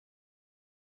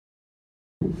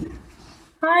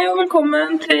Hei og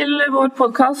velkommen til vår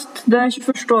podcast Det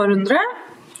 21. århundre.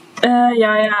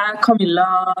 Jeg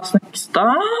Camilla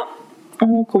Snekstad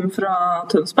og kommer fra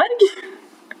Tønsberg.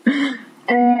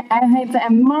 Jeg heter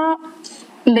Emma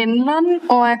Lindland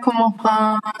og jeg kommer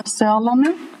fra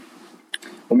Sørlandet.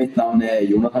 Og mitt navn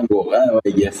Jonathan Gårde og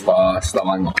jeg fra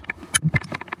Stavanger.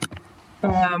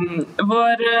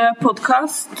 Vår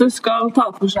podcast skal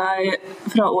ta for seg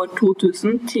fra år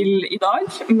 2000 til i dag,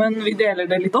 men vi deler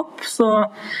det litt opp, så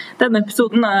denne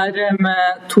episoden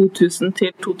med 2000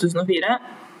 til 2004,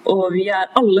 og vi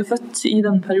alle født i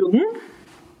denne perioden.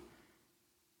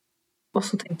 Og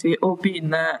så tenkte vi å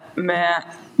begynne med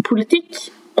politikk,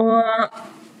 og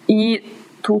i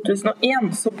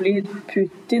 2001 så blir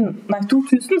Putin valgt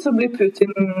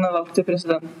til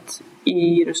president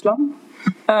i Russland.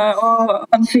 Og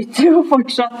han sitter jo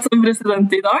fortsatt som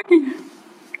president i dag.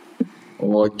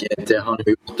 Og det har han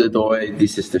gjort da i de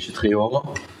siste 23 årene.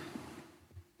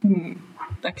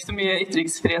 Det ikke så mye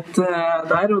ytringsfrihet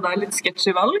der, og det litt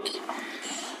sketchy valg.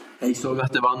 Jeg så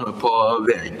at det var noe på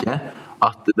VG,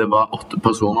 at det var 8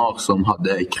 personer som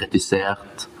hadde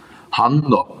kritisert han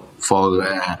da, for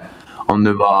om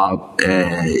det var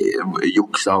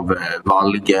juks av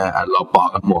valget eller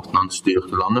bare måten han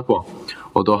styrte landet på.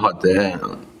 Og da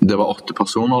det var 8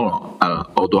 personer da,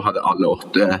 og da hadde alle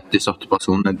 8 disse 8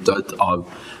 personene dødd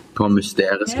på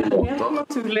mysteriske måter. Helt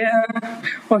naturlige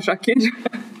årsaker.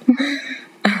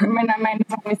 Men jeg mener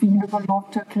at hvis ikke du får lov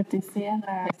til å kritisere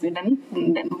presidenten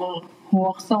din, hvor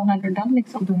hårsår du den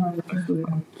liksom?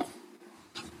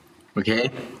 Ok,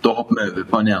 da hopper vi over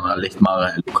på en gjerne litt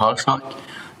mer lokalsak,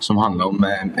 som handler om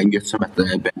en gutt som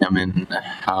heter Benjamin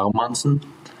Hermansen,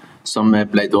 som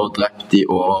ble da drept i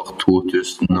år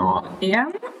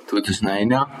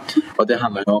 2001, ja. Og det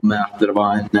handler jo om at det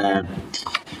var en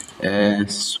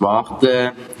svart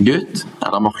gutt,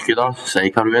 eller mørke da,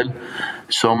 si hva du vil,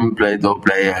 som ble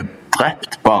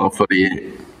drept bare fordi,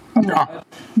 ja.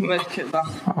 Mørke da.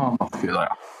 Mørke da,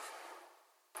 ja.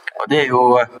 Og det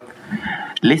jo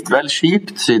litt vel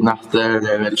kjipt, siden at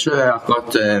det vel ikke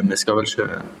akkurat, vi skal vel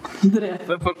ikke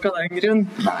drepe folk av den grunn.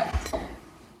 Nei.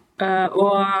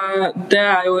 Og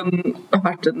det jo har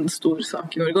vært en stor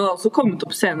sak i Norge, og det har også kommet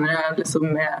opp senere liksom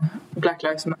med Black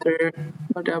Lives Matter,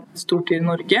 når det har blitt stort i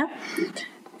Norge.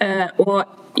 Og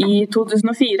i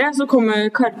 2004 så kommer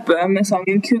Karpe med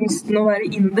sangen Kunsten å være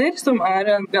inder, som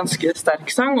en ganske sterk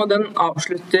sang, og den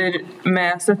avslutter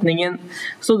med setningen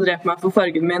Så drep meg for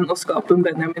fargen min og skap en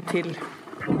Benjamin til.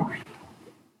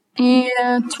 I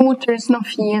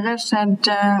 2004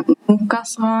 skjedde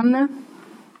Nokas-ranet,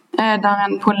 der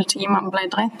en politimann ble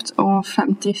drept, og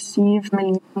 57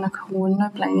 millioner kroner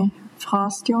ble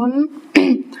frastjålet.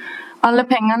 Alle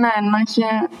pengene ennå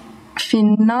ikke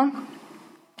funnet.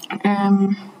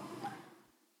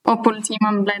 Og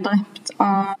politimannen ble drept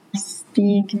av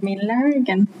Stig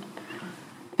Millehaugen,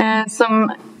 som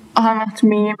har vært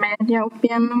mye i media opp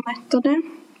igjennom etter det,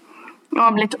 og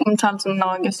har blitt omtalt som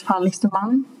Norges farligste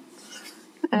mann.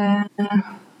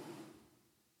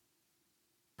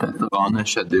 Dette ranet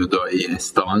skjedde jo da i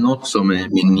Stavanger, som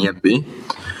min hjemby.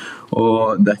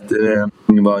 Og dette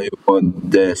var jo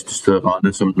det største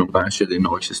ranet som noen gang skjedde i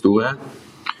Norges historie.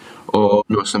 Og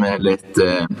noe som litt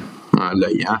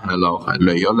løye, eller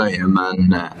løye,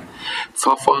 men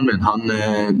farfaren min, han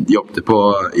jobbet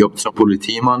som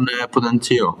politimann på den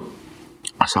tiden.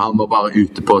 Altså han var bare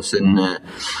ute på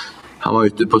han var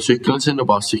ute på sykkelen sin og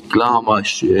bare syklet. Han var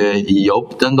ikke i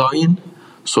jobb den dagen.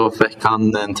 Så fikk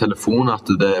han en telefon at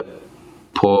det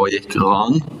pågikk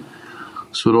ran.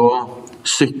 Så da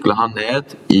syklet han ned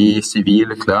i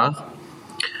sivile klær.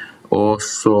 Og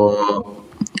så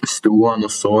sto han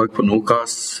og så på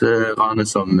Nokas-ranet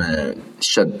som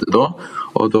skjedde da.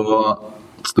 Og da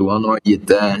sto han og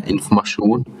gitt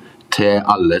informasjon til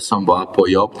alle som var på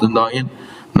jobb den dagen.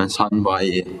 Mens han var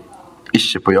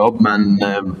ikke på jobb, men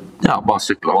bare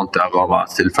syklet rundt der og var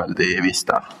tilfeldigvis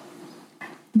der.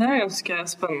 Det ganske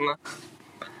spennende.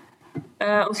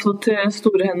 Også til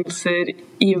store hendelser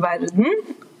i verden,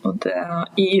 og det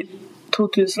i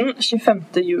 2000,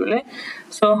 25. juli,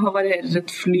 så havarerer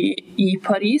et fly i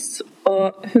Paris,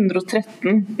 og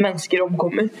 113 mennesker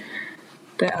omkommer.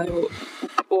 Det jo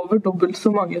over dobbelt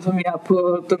så mange som vi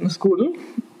på denne skolen.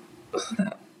 Så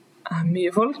det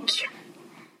mye folk.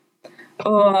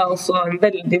 Og også en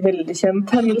veldig, veldig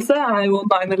kjent hendelse jo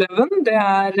 9/11. Det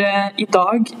i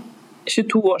dag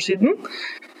 22 år siden.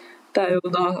 Det jo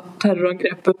da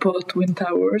terrorangrepet på Twin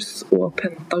Towers og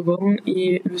Pentagon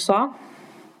i USA.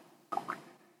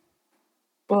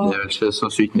 Det vel ikke så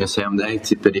sykt mye å si om det. Jeg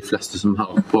tipper de fleste som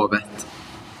hører på vet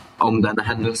om denne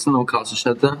hendelsen og hva som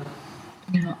skjedde.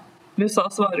 Ja. USA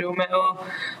svarer jo med å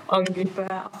angripe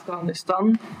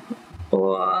Afghanistan,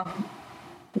 og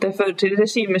det fører til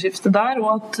regimeskifte der, og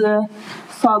at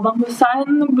Saddam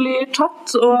Hussein blir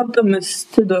tatt og dømmes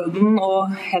til døden og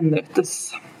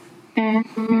henrettes.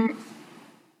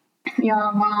 Ja,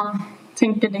 hva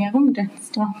tenker dere om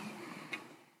dødsstraff?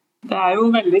 Det er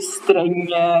jo veldig streng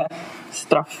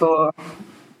straff å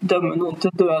dømme noen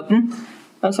til døden,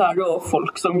 men så er det jo også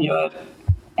folk som gjør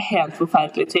helt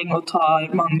forferdelige ting og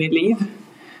tar mange liv.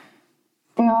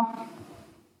 Ja,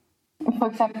 for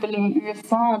eksempel i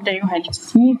USA, det er jo helt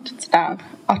sykt der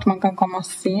at man kan komme og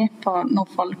se på når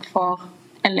folk får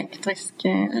elektrisk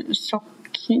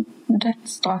sjokk,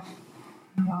 dødsstraff.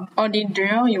 Ja. Og de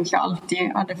dør jo ikke alltid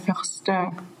av det første.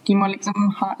 De må liksom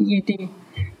gi de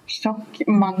sjokk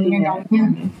mange ganger.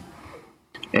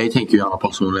 Jeg tenker jo gjerne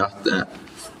personlig at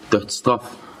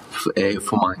dødsstraff er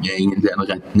for mange egentlig en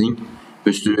redning.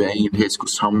 Hvis du egentlig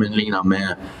skulle sammenligne med,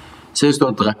 hvis du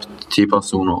har drept 10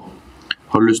 personer,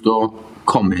 har du lyst til å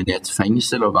komme inn i et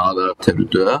fengsel og være der til du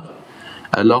dør,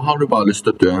 eller har du bare lyst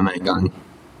til å dø med en gang?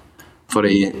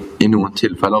 Fordi i noen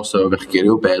tilfeller så virker det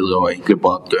jo bedre å egentlig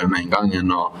bare dø med en gang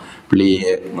enn å bli...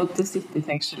 Måtte sitte i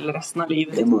fengsel resten av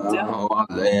livet. Ja, og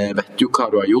alle vet jo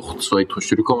hva du har gjort, så jeg tror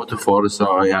ikke du kommer til å få det så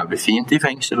jævlig fint i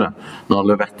fengselet, når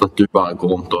alle vet at du bare går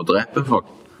rundt og dreper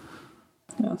folk.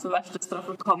 Ja, så verste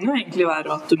straffen kan jo egentlig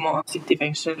være at du må sitte i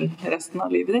fengsel resten av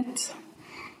livet ditt.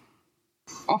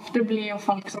 Ofte blir jo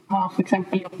folk som har for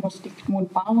eksempel gjort noe stygt mot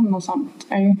barn og sånt,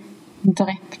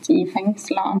 drept i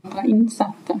fengsel av andre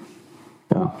innsatte.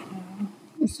 Ja.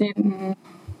 Siden,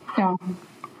 ja.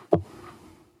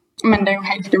 Men det er jo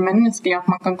helt umenneskelig at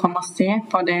man kan komme og se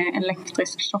på det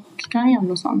elektrisk sjokk-greien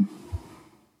og sånn.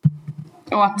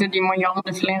 Og at de må gjøre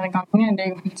det flere ganger, det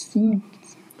er jo helt sykt.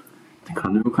 Det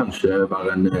kan jo kanskje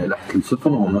være en lettelse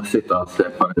for noen å sitte og se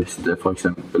på hvis det for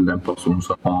eksempel den personen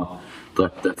som har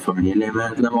drept et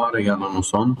familiemedlem av deg eller noe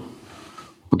sånt.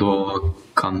 Og da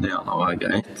kan det gjerne være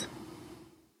greit.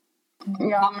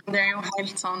 Ja, men det er jo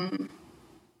helt sånn...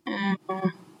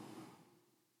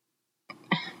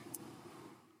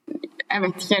 Jeg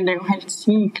vet ikke, det er jo helt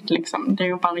sykt, liksom. Det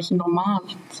er jo bare ikke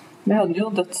normalt. Vi hadde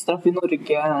jo dødsstraff i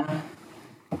Norge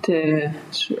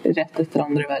rett etter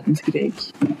andre verdenskrig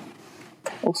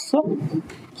også.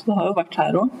 Så det har jo vært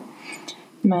her også,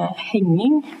 med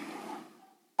henging.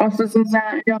 Og så synes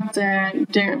jeg at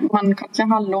man kan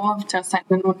ikke ha lov til å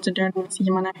sende noen til døden hvis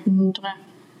ikke man er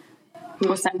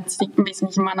 100% sikker, hvis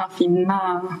ikke man har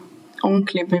funnet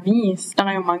ordentlig bevis. Det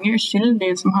er jo mange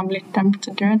uskyldige som har blitt dømt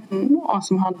til døden, og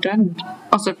som har dødd,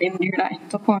 og så finner de det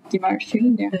etterpå at de var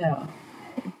uskyldige. Ja,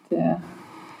 det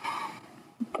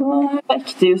på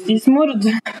ekte justismord.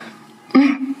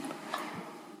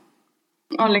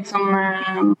 Og liksom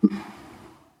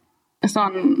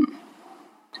sånn.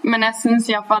 Men jeg synes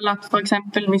i hvert fall at for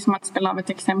eksempel, hvis man skal lave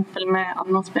et eksempel med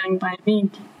Anders Behring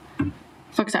Breivik,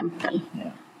 for eksempel,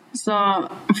 så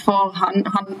får han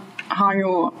har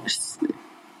jo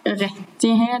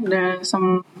rettigheter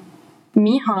som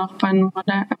vi har på en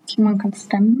måte. Jeg vet ikke om man kan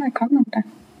stemme, kan man det?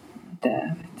 Det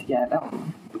vet jeg da.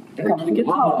 Det kan ikke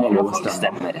ta over å folk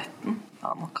stemmeretten. Ja,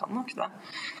 man kan nok det.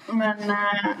 Men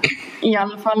i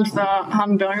alle fall så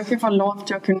han bør jo ikke få lov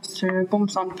til å kunne søke om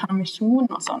sånn permisjon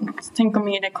og sånn. Tenk hvor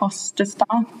mye det koster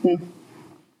staten.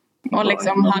 Og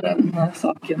liksom den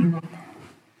saken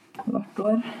hvert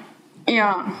år.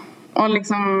 Ja, og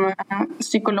liksom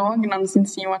psykologen hans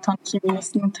sier jo at han ikke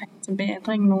viser noe tegn til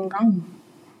bedring noen gang.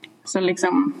 Så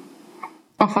liksom,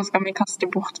 hvorfor skal vi kaste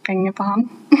bort penger på han?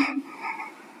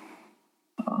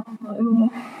 Ja,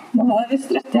 man har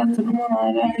visst rettigheter når man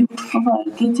har gjort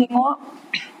forferdelige ting også.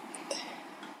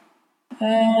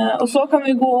 Og så kan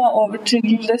vi gå over til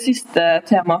det siste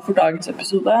temaet for dagens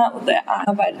episode, og det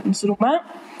er verdensrommet.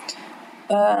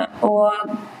 Og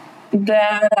det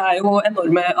er jo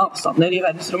enorme avstander i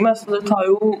verdensrommet, så det tar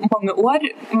jo mange år,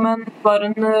 men det var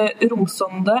en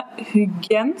romsonde,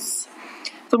 Huygens,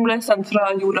 som ble sendt fra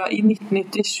jorda i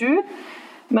 1997,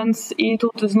 mens i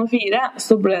 2004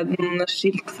 så ble den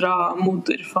skilt fra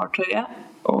moderfartøyet,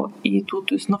 og i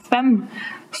 2005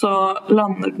 så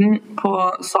lander den på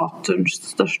Saturns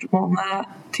største måne,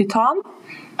 Titan,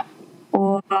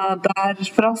 og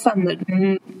derfra sender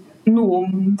den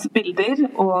noen bilder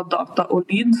og data og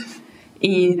lyd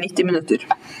i 90 minutter.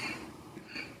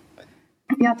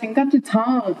 Jeg tenker at du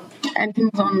tar en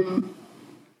sånn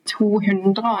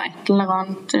 200 et eller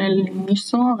annet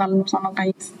lysår eller noe sånt og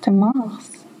reiser til Mars.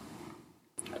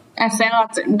 Jeg ser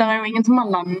at det er jo ingen som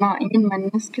har landet, ingen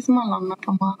mennesker som har landet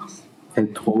på Mars. Jeg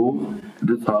tror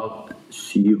det tar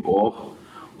 7 år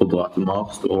å dra til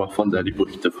Mars, og i hvert fall det de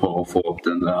brukte for å få opp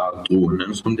den der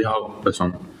dronen som de har oppe,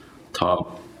 sånn, tar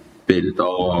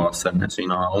bilder og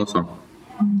sendesignaler og sånn.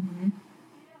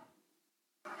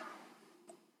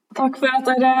 Takk for at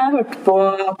dere hørte på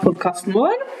podcasten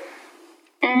vår.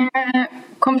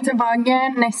 Kom tilbake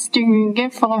neste uke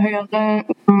for å høre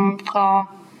om fra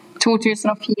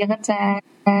 2004 til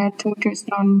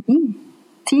 2009.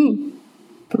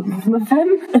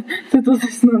 2005 til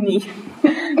 2009.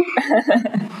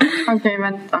 Ok,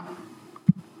 vent da.